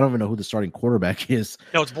 I don't even know who the starting quarterback is.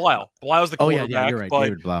 No, it's Blau. Blau's the quarterback. Yeah, you're right.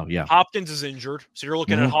 David Blau, yeah. Hopkins is injured. So you're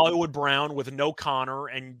looking at Hollywood Brown with no Connor,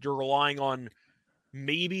 and you're relying on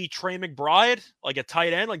maybe Trey McBride, like a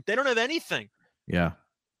tight end. Like, they don't have anything. Yeah.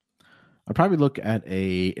 I'd probably look at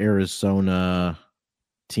a Arizona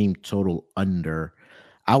team total under.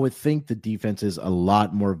 I would think the defense is a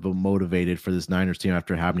lot more motivated for this Niners team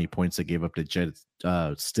after how many points they gave up to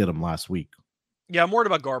Stidham last week. Yeah, I'm worried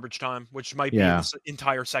about garbage time, which might be the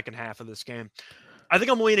entire second half of this game. I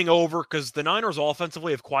think I'm leaning over because the Niners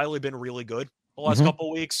offensively have quietly been really good the last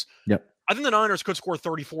couple of weeks. Yep. I think the Niners could score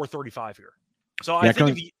 34-35 here. So I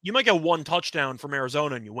think you might get one touchdown from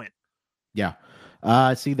Arizona and you win. Yeah.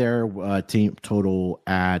 I see their team total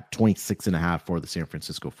at 26.5 for the San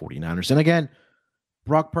Francisco 49ers. And again,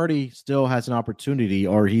 Brock Purdy still has an opportunity,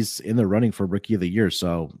 or he's in the running for Rookie of the Year.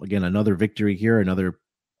 So again, another victory here, another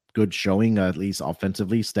good showing, at least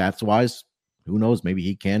offensively, stats wise. Who knows? Maybe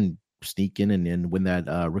he can sneak in and win that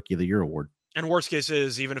Rookie of the Year award. And worst case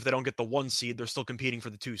is, even if they don't get the 1 seed, they're still competing for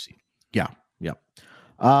the 2 seed. Yeah.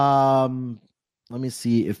 Let me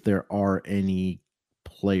see if there are any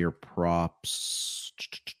player props.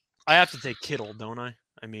 I have to take Kittle, don't I?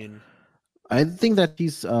 I mean, I think that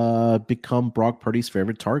he's become Brock Purdy's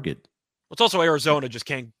favorite target. It's also Arizona just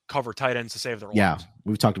can't cover tight ends to save their lives. Yeah,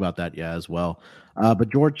 we've talked about that, as well. But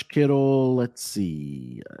George Kittle, let's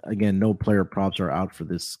see. Again, no player props are out for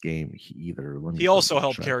this game either. He also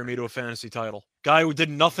helped carry me to a fantasy title. Guy who did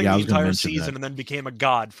nothing the entire season and then became a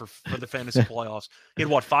god for the fantasy playoffs. He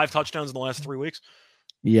had, 5 touchdowns in the last 3 weeks?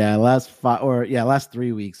 Yeah, last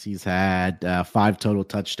 3 weeks he's had 5 total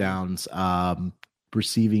touchdowns.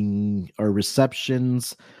 Receiving or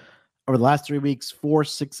receptions over the last 3 weeks, 4,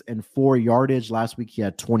 6, and 4 yardage. Last week he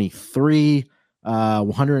had 23,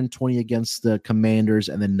 120 against the Commanders,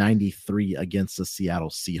 and then 93 against the Seattle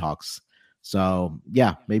Seahawks. So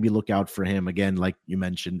yeah, maybe look out for him again. Like you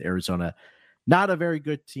mentioned, Arizona, not a very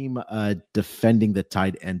good team defending the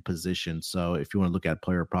tight end position. So if you want to look at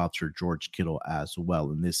player props for George Kittle as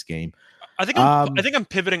well in this game, I think I'm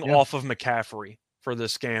pivoting off of McCaffrey for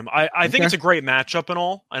this game. I think it's a great matchup and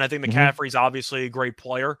all, and I think McCaffrey's obviously a great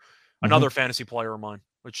player, another fantasy player of mine,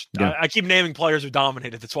 which I keep naming players who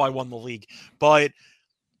dominated. That's why I won the league. But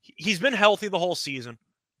he's been healthy the whole season.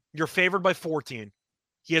 You're favored by 14.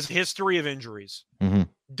 He has a history of injuries.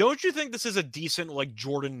 Don't you think this is a decent like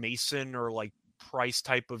Jordan Mason or like Price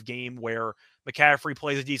type of game where McCaffrey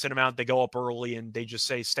plays a decent amount, they go up early, and they just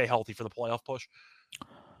say stay healthy for the playoff push?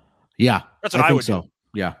 Yeah, that's what I would do. So.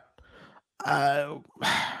 Yeah.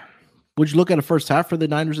 Would you look at a first half for the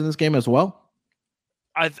Niners in this game as well?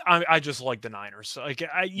 I just like the Niners. Like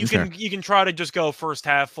you can try to just go first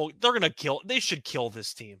half full. They should kill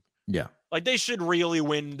this team. Yeah. Like they should really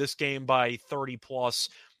win this game by 30 plus.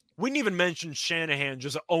 We didn't even mention Shanahan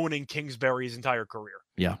just owning Kingsbury's entire career.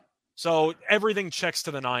 Yeah. So everything checks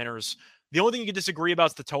to the Niners. The only thing you can disagree about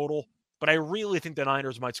is the total, but I really think the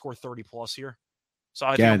Niners might score 30 plus here. So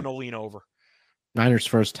I think I'm going to lean over. Niners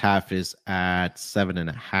first half is at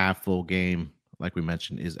 7.5. Full game, like we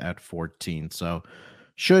mentioned, is at 14. So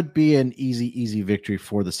should be an easy victory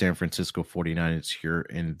for the San Francisco 49ers here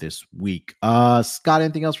in this week. Scott,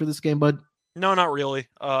 anything else for this game, bud? No, not really.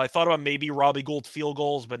 I thought about maybe Robbie Gould field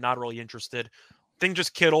goals, but not really interested. I think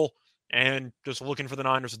just Kittle and just looking for the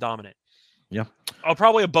Niners to dominate. Yeah. I'll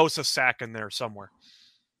probably a Bosa sack in there somewhere.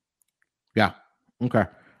 Yeah. Okay.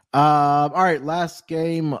 All right, last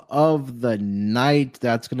game of the night.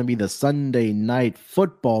 That's going to be the Sunday night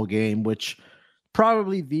football game, which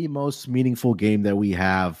probably the most meaningful game that we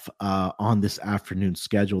have on this afternoon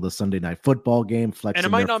schedule, the Sunday night football game. And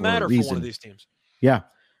it might not matter for one of these teams. Yeah.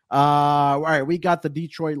 All right, we got the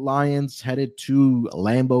Detroit Lions headed to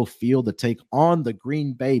Lambeau Field to take on the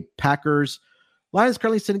Green Bay Packers. Lions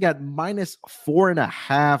currently sitting at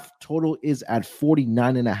 -4.5. Total is at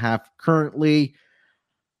 49.5 currently.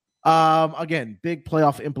 Again, big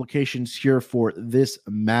playoff implications here for this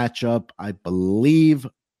matchup. I believe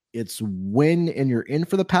it's win and you're in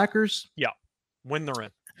for the Packers. Yeah, win they're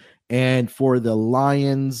in. And for the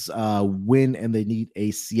Lions, win and they need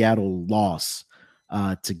a Seattle loss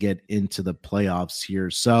to get into the playoffs here.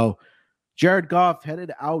 So Jared Goff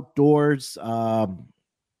headed outdoors. I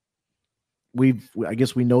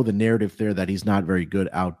guess we know the narrative there that he's not very good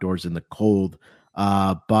outdoors in the cold.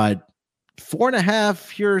 But 4.5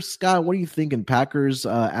 here, Scott. What are you thinking? Packers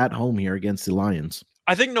at home here against the Lions.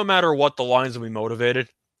 I think no matter what, the Lions will be motivated.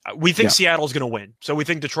 We think Seattle's going to win. So we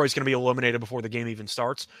think Detroit's going to be eliminated before the game even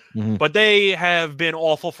starts. Mm-hmm. But they have been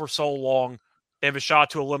awful for so long. They have a shot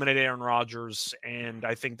to eliminate Aaron Rodgers, and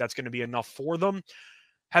I think that's going to be enough for them.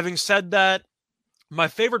 Having said that, my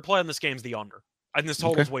favorite play on this game is the under. I think this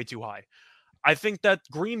total is way too high. I think that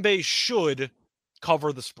Green Bay should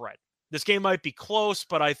cover the spread. This game might be close,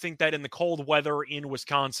 but I think that in the cold weather in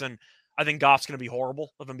Wisconsin, I think Goff's going to be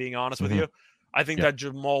horrible, if I'm being honest with you. I think that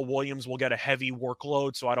Jamal Williams will get a heavy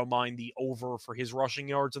workload, so I don't mind the over for his rushing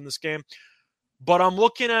yards in this game. But I'm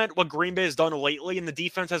looking at what Green Bay has done lately, and the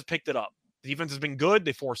defense has picked it up. The defense has been good.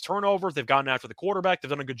 They forced turnovers. They've gotten after the quarterback. They've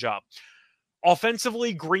done a good job.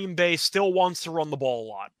 Offensively, Green Bay still wants to run the ball a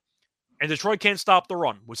lot. And Detroit can't stop the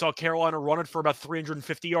run. We saw Carolina run it for about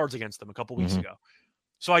 350 yards against them a couple weeks ago.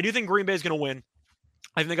 So I do think Green Bay is going to win.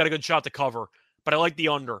 I think they got a good shot to cover, but I like the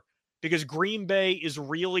under because Green Bay is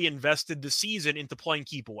really invested this season into playing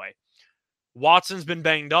keep away. Watson's been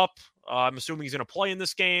banged up. I'm assuming he's going to play in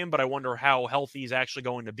this game, but I wonder how healthy he's actually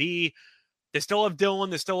going to be. They still have Dillon,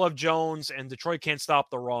 they still have Jones, and Detroit can't stop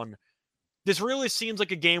the run. This really seems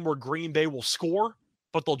like a game where Green Bay will score,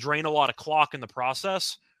 but they'll drain a lot of clock in the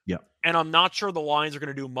process. Yeah. And I'm not sure the Lions are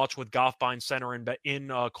going to do much with Goff behind center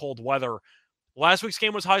in cold weather. Last week's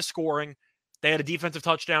game was high scoring. They had a defensive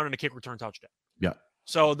touchdown and a kick return touchdown. Yeah.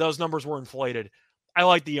 So those numbers were inflated. I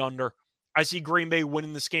like the under. I see Green Bay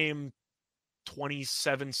winning this game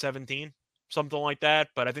 27-17, something like that,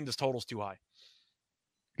 but I think this total's too high.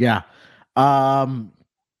 Yeah.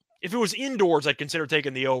 If it was indoors, I'd consider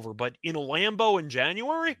taking the over, but in Lambeau in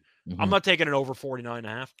January, I'm not taking it over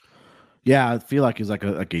 49.5. Yeah, I feel like it's like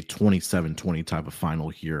a 27-20 type of final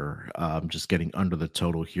here. Just getting under the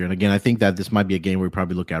total here. And again, I think that this might be a game where we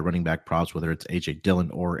probably look at running back props, whether it's AJ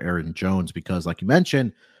Dillon or Aaron Jones, because like you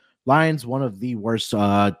mentioned, Lions, one of the worst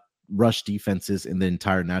rush defenses in the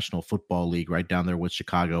entire National Football League, right down there with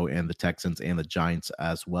Chicago and the Texans and the Giants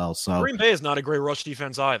as well. So Green Bay is not a great rush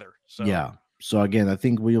defense either. So yeah. So again, I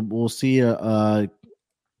think we'll see a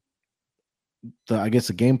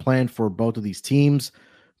game plan for both of these teams.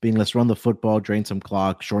 Being let's run the football, drain some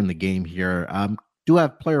clock, shorten the game here. Do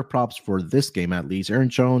have player props for this game at least. Aaron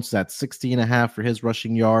Jones at 60.5 for his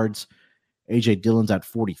rushing yards. AJ Dillon's at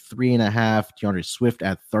 43.5. DeAndre Swift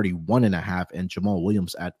at 31.5, and Jamal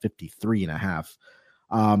Williams at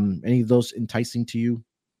 53.5. Any of those enticing to you?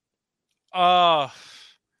 I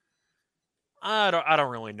don't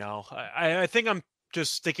really know. I think I'm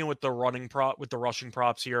just sticking with the rushing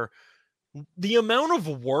props here. The amount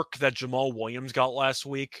of work that Jamal Williams got last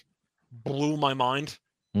week blew my mind.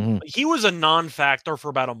 He was a non-factor for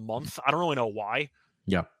about a month. I don't really know why.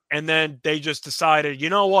 Yeah. And then they just decided, you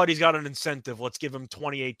know what? He's got an incentive. Let's give him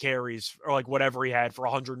 28 carries or like whatever he had for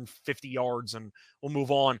 150 yards and we'll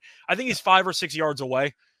move on. I think he's 5 or 6 yards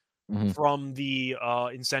away from the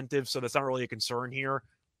incentive. So that's not really a concern here,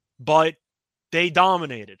 but they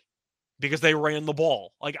dominated because they ran the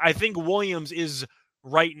ball. Like I think Williams is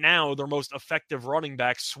right now their most effective running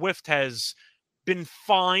back. Swift has been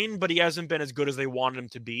fine, but he hasn't been as good as they wanted him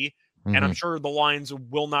to be. And I'm sure the Lions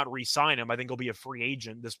will not re-sign him. I think he'll be a free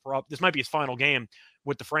agent. This might be his final game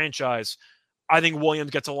with the franchise. I think Williams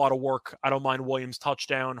gets a lot of work. I don't mind Williams'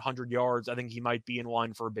 touchdown, 100 yards. I think he might be in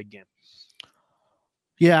line for a big game.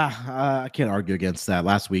 Yeah, I can't argue against that.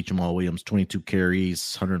 Last week, Jamal Williams, 22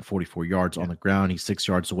 carries, 144 yards on the ground. He's 6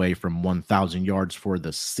 yards away from 1,000 yards for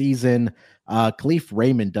the season. Khalif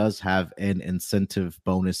Raymond does have an incentive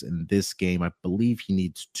bonus in this game. I believe he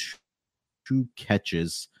needs two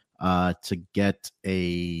catches to get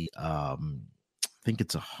a, I think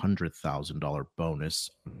it's $100,000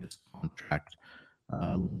 bonus on his contract.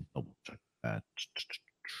 Double check that.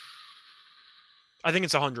 I think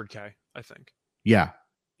it's 100K. I think. Yeah,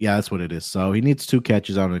 that's what it is. So he needs 2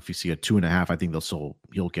 catches. I don't know if you see a 2.5. I think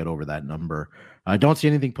he'll get over that number. I don't see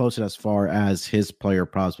anything posted as far as his player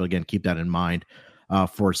props, but again, keep that in mind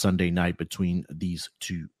for Sunday night between these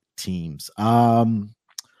two teams.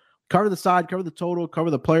 Cover the side, cover the total, cover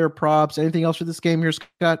the player props. Anything else for this game here,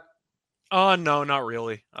 Scott? No, not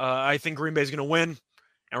really. I think Green Bay is going to win, and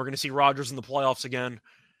we're going to see Rodgers in the playoffs again.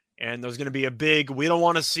 And there's going to be a big, we don't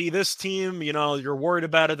want to see this team, you're worried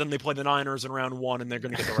about it. Then they play the Niners in round 1 and they're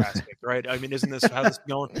going to get their ass kicked, right? I mean, isn't this how this is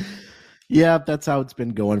going? Yeah, that's how it's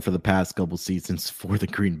been going for the past couple seasons for the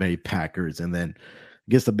Green Bay Packers. And then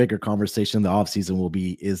I guess the bigger conversation in the offseason will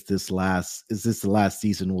be, is this the last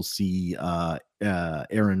season we'll see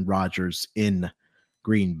Aaron Rodgers in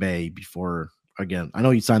Green Bay before, again, I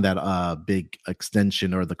know he signed that big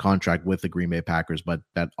extension or the contract with the Green Bay Packers, but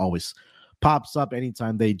that always pops up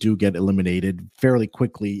anytime they do get eliminated fairly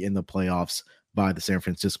quickly in the playoffs by the San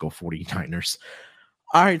Francisco 49ers.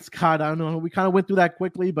 All right, Scott, I don't know. We kind of went through that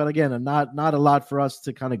quickly, but again, not a lot for us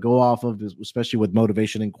to kind of go off of, especially with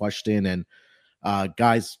motivation in question and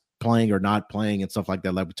guys playing or not playing and stuff like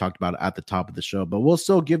that, like we talked about at the top of the show. But we'll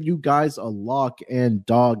still give you guys a lock and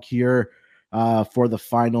dog here for the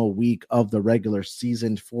final week of the regular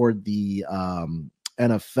season for the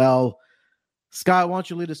NFL. Scott, why don't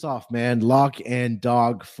you lead us off, man? Lock and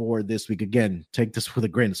dog for this week. Again, take this with a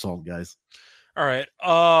grain of salt, guys. All right.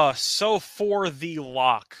 So for the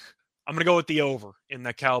lock, I'm going to go with the over in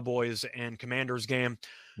the Cowboys and Commanders game.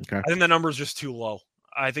 Okay. I think the number is just too low.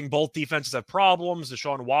 I think both defenses have problems.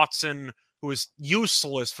 Deshaun Watson, who was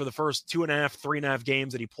useless for the first 3.5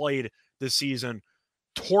 games that he played this season,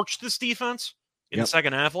 torched this defense in the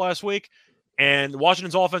second half last week. And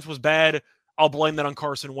Washington's offense was bad. I'll blame that on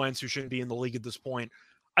Carson Wentz, who shouldn't be in the league at this point.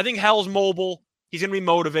 I think Hal's mobile. He's going to be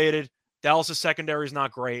motivated. Dallas' secondary is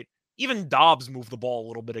not great. Even Dobbs moved the ball a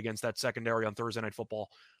little bit against that secondary on Thursday Night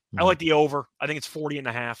Football. I like the over. I think it's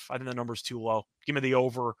 40.5. I think the number's too low. Give me the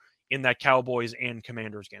over in that Cowboys and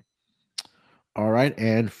Commanders game. All right.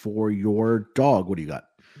 And for your dog, what do you got?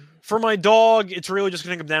 For my dog, it's really just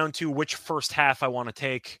going to come down to which first half I want to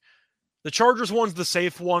take. The Chargers one's the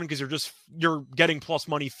safe one because you're getting plus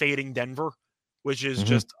money fading Denver, which is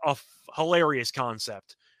just a hilarious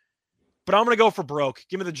concept. But I'm going to go for broke.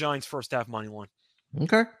 Give me the Giants first half money line.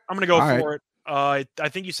 Okay. I'm going to go for it. I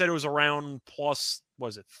think you said it was around plus,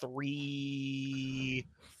 was it 3?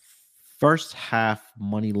 First half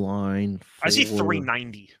money line. I see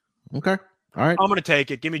 390. Okay. All right. I'm going to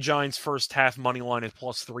take it. Give me Giants first half money line at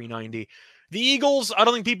plus 390. The Eagles, I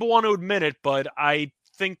don't think people want to admit it, but I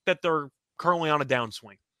think that they're currently on a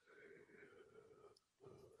downswing.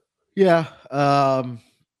 Yeah.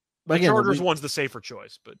 The Chargers one's the safer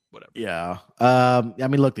choice, but whatever. Yeah. I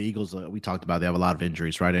mean, look, the Eagles, we talked about, they have a lot of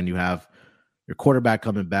injuries, right? And you have your quarterback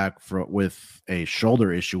coming back with a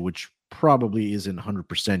shoulder issue, which probably isn't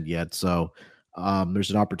 100% yet. So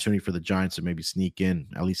there's an opportunity for the Giants to maybe sneak in,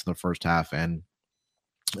 at least in the first half, and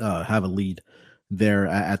have a lead there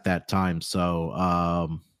at that time.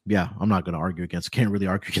 So, yeah, I'm not going to argue can't really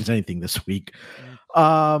argue against anything this week.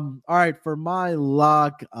 All right, for my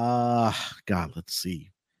lock, God, let's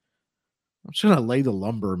see. I'm just going to lay the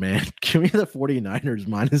lumber, man. Give me the 49ers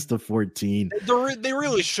minus the 14. They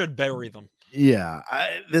really should bury them. Yeah,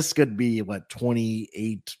 this could be,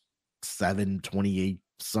 28-7,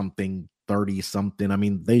 28-something, 30-something. I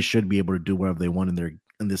mean, they should be able to do whatever they want in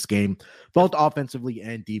this game, both offensively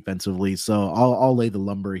and defensively. So I'll lay the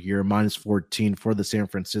lumber here, minus 14 for the San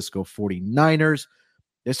Francisco 49ers.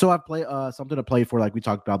 They still have something to play for, like we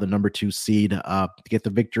talked about, the number 2 seed. To get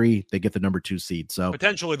the victory, they get the number 2 seed. So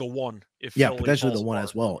potentially the 1. Potentially the 1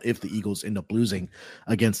 as well if the Eagles end up losing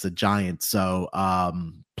against the Giants. So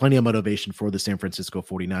plenty of motivation for the San Francisco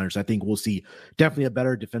 49ers. I think we'll see definitely a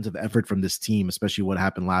better defensive effort from this team, especially what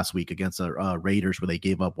happened last week against the Raiders, where they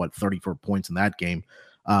gave up 34 points in that game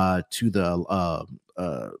to the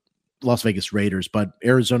Las Vegas Raiders. But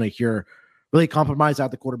Arizona here really compromised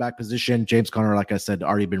at the quarterback position. James Conner, like I said,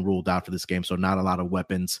 already been ruled out for this game, so not a lot of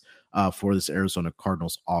weapons for this Arizona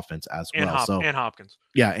Cardinals offense as well. And Hopkins.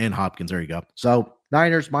 Yeah, and Hopkins. There you go. So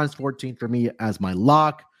Niners minus 14 for me as my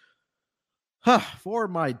lock. For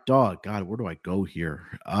my dog, God, where do I go here?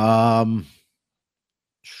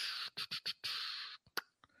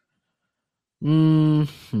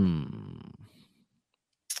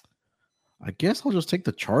 I guess I'll just take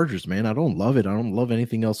the Chargers, man. I don't love it. I don't love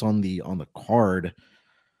anything else on the card.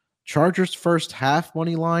 Chargers first half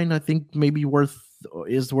money line, I think maybe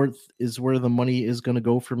is where the money is going to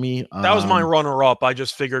go for me. That was my runner-up. I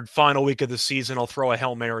just figured final week of the season, I'll throw a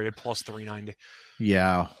Hail Mary at plus 390.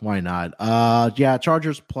 Yeah, why not? Yeah,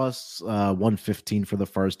 Chargers plus 115 for the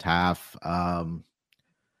first half.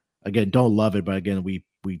 Again, don't love it, but again, we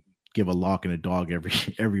give a lock and a dog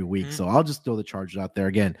every week. So I'll just throw the Chargers out there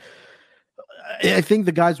again. I think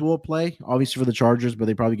the guys will play, obviously, for the Chargers, but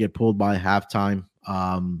they probably get pulled by halftime.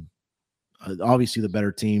 obviously the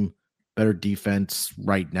better team, better defense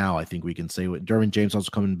right now. I think we can say with Derwin James also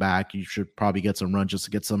coming back, you should probably get some runs just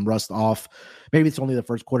to get some rust off. Maybe it's only the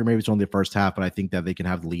first quarter, maybe it's only the first half, but I think that they can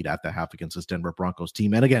have the lead at the half against this Denver Broncos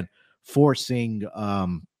team. And again, forcing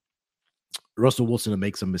Russell Wilson to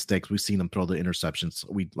make some mistakes. We've seen him throw the interceptions.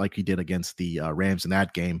 Like he did against the Rams in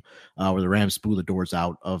that game, where the Rams blew the doors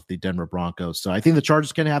out of the Denver Broncos. So I think the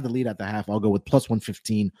Chargers can have the lead at the half. I'll go with plus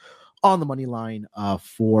 115 on the money line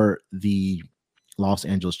for the Los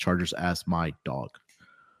Angeles Chargers as my dog.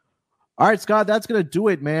 All right, Scott, that's gonna do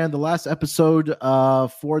it, man. The last episode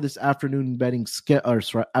for this afternoon betting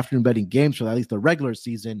afternoon betting games for at least the regular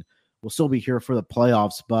season. We'll still be here for the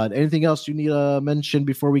playoffs, but anything else you need to mention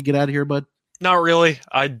before we get out of here, bud? Not really.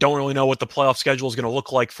 I don't really know what the playoff schedule is going to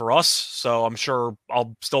look like for us, so I'm sure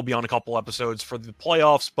I'll still be on a couple episodes for the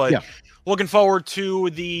playoffs, but looking forward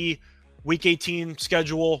to the Week 18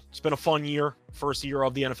 schedule. It's been a fun year. First year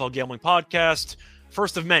of the NFL Gambling Podcast.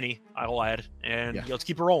 First of many, I'll add, and let's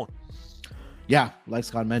keep it rolling. Yeah, like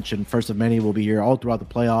Scott mentioned, first of many. We'll be here all throughout the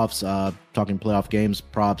playoffs, talking playoff games,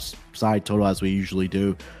 props, side total as we usually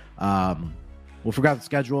do. We'll figure out the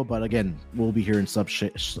schedule, but again, we'll be here in some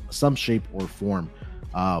shape or form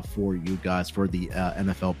for you guys for the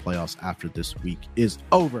NFL playoffs after this week is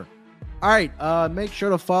over. All right, make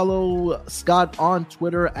sure to follow Scott on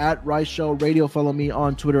Twitter at Rice Show Radio. Follow me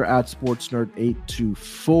on Twitter at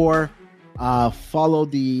SportsNerd824. Follow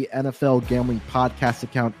the NFL Gambling Podcast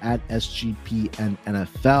account at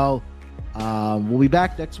SGPNNFL. We'll be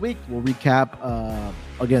back next week. We'll recap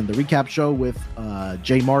again the recap show with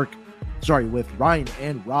with Ryan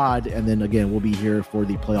and Rod, and then again we'll be here for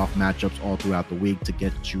the playoff matchups all throughout the week to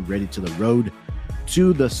get you ready to the road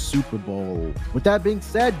to the Super Bowl. With that being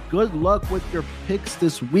said, good luck with your picks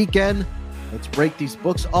this weekend. Let's break these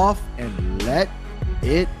books off and let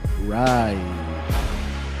it ride.